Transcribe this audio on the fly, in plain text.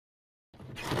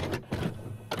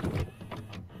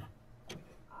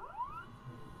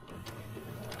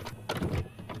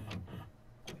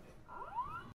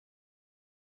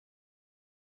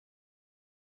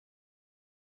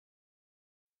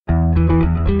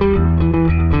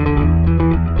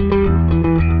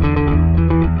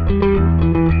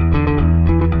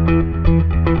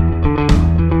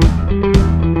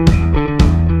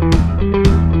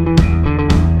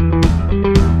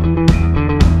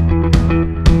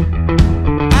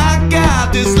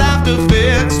got this life to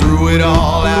fix. Threw it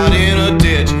all out in a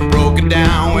ditch. Broke it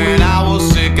down when I was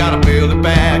sick. Gotta build it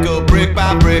back up brick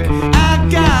by brick. I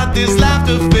got this life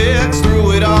to fix.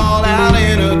 Threw it all out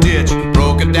in a ditch.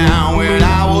 Broke it down when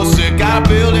I was sick. Gotta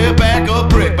build it back up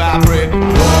brick by brick.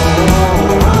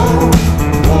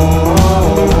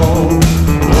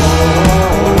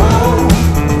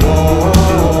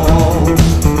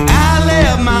 I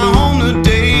left my home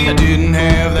today. I didn't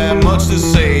have that much to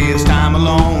say. This time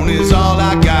alone is all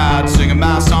I got. Singing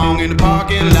my song in the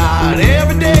parking lot.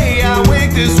 Every day I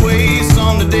wake this way.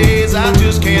 Some of the days I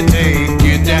just can't take.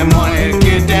 Get that money,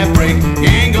 get that break. You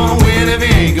ain't gonna win if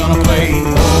you ain't gonna play.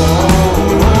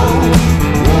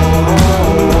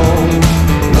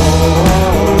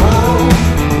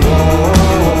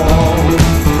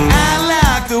 I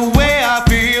like the way I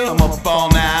feel. I'm up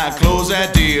all night, close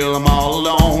that deal. I'm all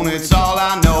alone, it's all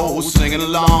I know. Singing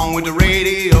along with the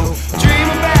radio. Dream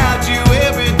about you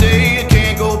every day. I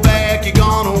can't go back, you're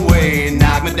gone away.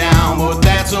 Knock me down, but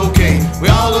that's okay. We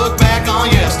all look back on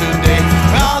yesterday.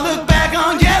 We all look back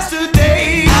on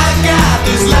yesterday. I got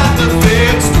this life to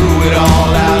fix. Threw it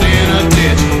all out in a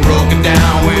ditch. Broke it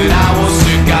down when I was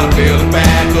sick. Gotta build it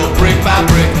back up brick by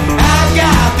brick. I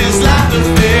got this life to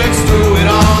fix. Threw it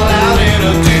all out in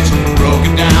a ditch. Broke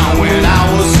it down when I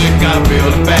was sick. Gotta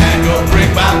build it back up brick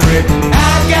by brick.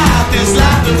 I got this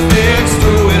life to fix.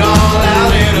 Threw it all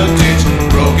out in a ditch.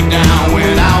 Broke it down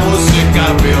when I was sick.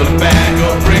 Gotta build it back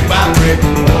up brick by brick.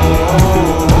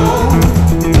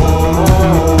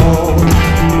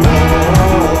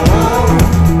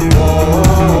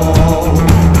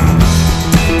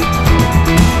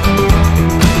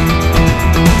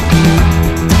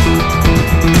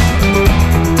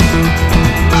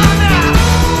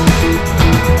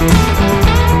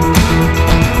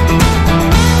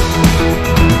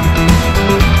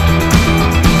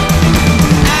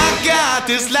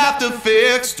 This life to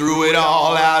fix. Threw it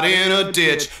all out in a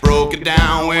ditch. Broke it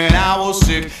down when I was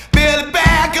sick. Build it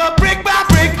back up brick by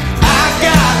brick. I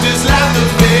got this life to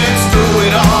fix. Threw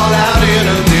it all out in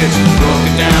a ditch. Broke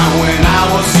it down when I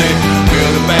was sick.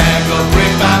 Build it back